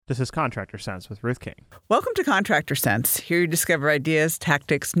This is Contractor Sense with Ruth King. Welcome to Contractor Sense. Here you discover ideas,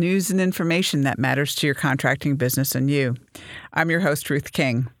 tactics, news, and information that matters to your contracting business and you. I'm your host, Ruth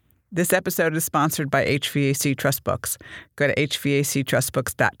King. This episode is sponsored by HVAC Trustbooks. Go to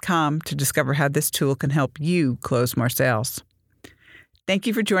hvactrustbooks.com to discover how this tool can help you close more sales. Thank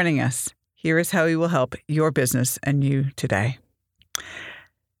you for joining us. Here is how we will help your business and you today.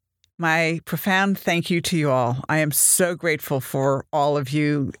 My profound thank you to you all. I am so grateful for all of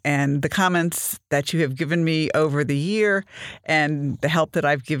you and the comments that you have given me over the year and the help that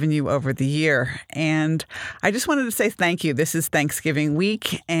I've given you over the year. And I just wanted to say thank you. This is Thanksgiving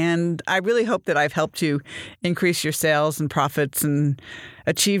week, and I really hope that I've helped you increase your sales and profits and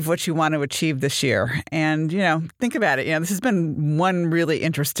achieve what you want to achieve this year. And, think about it. This has been one really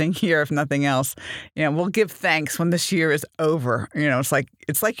interesting year, if nothing else. We'll give thanks when this year is over. It's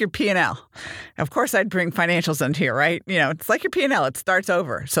like your P&L. Of course, I'd bring financials into here, right? It's like your P&L. It starts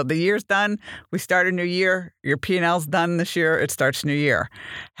over. So the year's done. We start a new year. Your P&L's done this year. It starts a new year.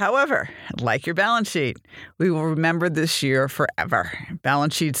 However, like your balance sheet, we will remember this year forever.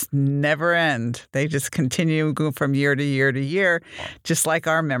 Balance sheets never end. They just continue go from year to year to year, just like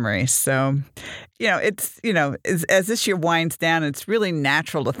our memories. So, as this year winds down, it's really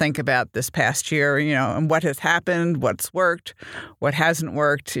natural to think about this past year, and what has happened, what's worked, what hasn't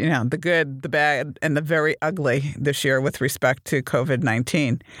worked, the good, the bad, and the very ugly this year with respect to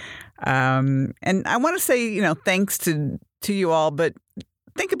COVID-19. And I want to say, thanks to you all, but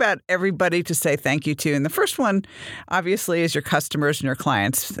think about everybody to say thank you to. And the first one, obviously, is your customers and your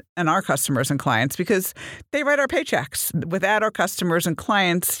clients and our customers and clients, because they write our paychecks. Without our customers and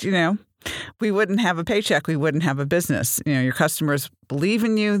clients, we wouldn't have a paycheck. We wouldn't have a business. Your customers believe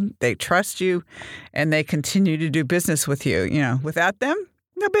in you, they trust you, and they continue to do business with you. Without them,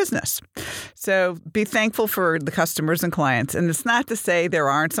 no business. So be thankful for the customers and clients. And it's not to say there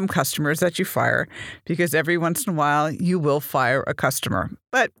aren't some customers that you fire, because every once in a while you will fire a customer.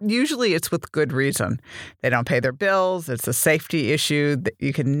 But usually it's with good reason. They don't pay their bills. It's a safety issue.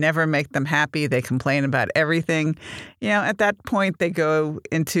 You can never make them happy. They complain about everything. At that point, they go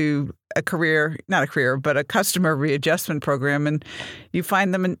into a customer readjustment program, and you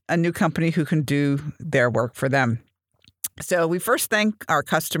find them a new company who can do their work for them. So we first thank our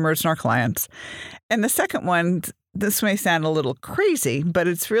customers and our clients. And the second one, this may sound a little crazy, but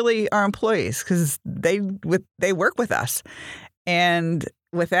it's really our employees, because they work with us. And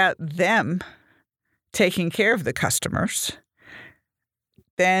without them taking care of the customers,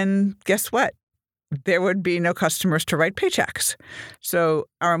 then guess what? There would be no customers to write paychecks. So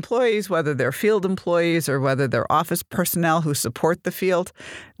our employees, whether they're field employees or whether they're office personnel who support the field,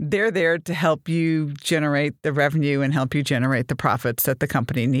 they're there to help you generate the revenue and help you generate the profits that the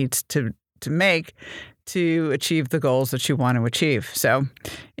company needs to make to achieve the goals that you want to achieve. So,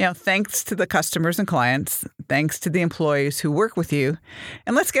 thanks to the customers and clients, thanks to the employees who work with you.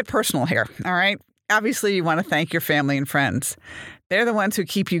 And let's get personal here, all right? Obviously, you want to thank your family and friends. They're the ones who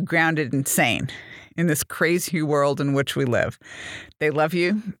keep you grounded and sane in this crazy world in which we live. They love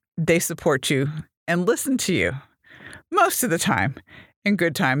you, they support you, and listen to you most of the time, in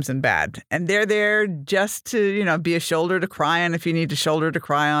good times and bad. And they're there just to, be a shoulder to cry on if you need a shoulder to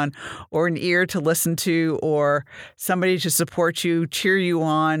cry on, or an ear to listen to, or somebody to support you, cheer you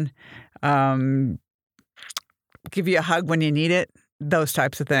on, give you a hug when you need it, those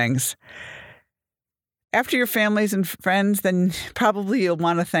types of things. After your families and friends, then probably you'll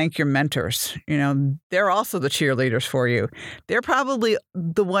want to thank your mentors. They're also the cheerleaders for you. They're probably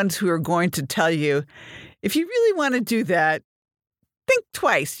the ones who are going to tell you, if you really want to do that, think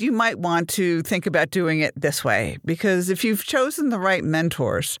twice. You might want to think about doing it this way, because if you've chosen the right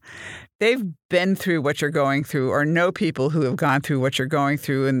mentors, they've been through what you're going through, or know people who have gone through what you're going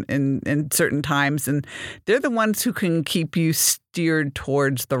through in certain times. And they're the ones who can keep you steered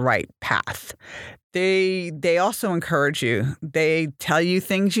towards the right path. They also encourage you. They tell you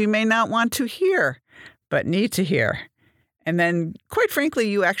things you may not want to hear, but need to hear. And then, quite frankly,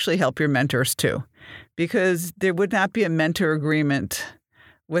 you actually help your mentors too, because there would not be a mentor agreement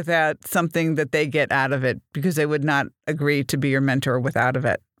without something that they get out of it, because they would not agree to be your mentor without of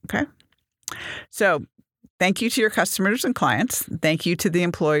it. Okay? So thank you to your customers and clients. Thank you to the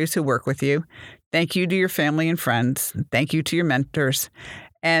employees who work with you. Thank you to your family and friends. Thank you to your mentors.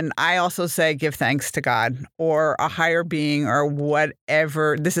 And I also say give thanks to God or a higher being or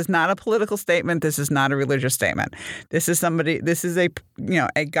whatever. This is not a political statement. This is not a religious statement. This is a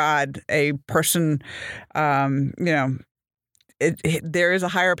God, a person, there is a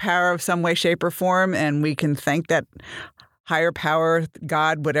higher power of some way, shape, or form, and we can thank that higher power,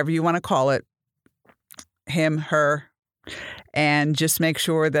 God, whatever you want to call it, him, her, and just make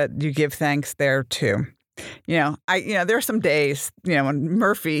sure that you give thanks there too. There are some days, when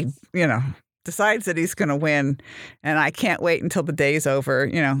Murphy, decides that he's going to win, and I can't wait until the day's over.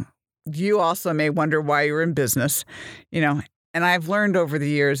 You also may wonder why you're in business, and I've learned over the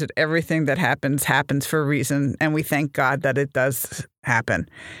years that everything that happens for a reason, and we thank God that it does happen.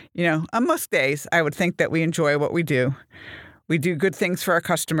 On most days, I would think that we enjoy what we do. We do good things for our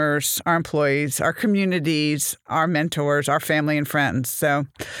customers, our employees, our communities, our mentors, our family and friends. So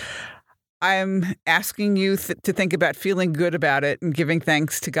I'm asking you to think about feeling good about it and giving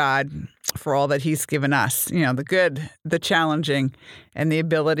thanks to God for all that he's given us, the good, the challenging, and the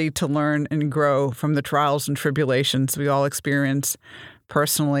ability to learn and grow from the trials and tribulations we all experience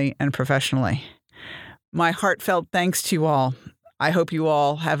personally and professionally. My heartfelt thanks to you all. I hope you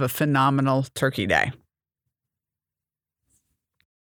all have a phenomenal Turkey Day.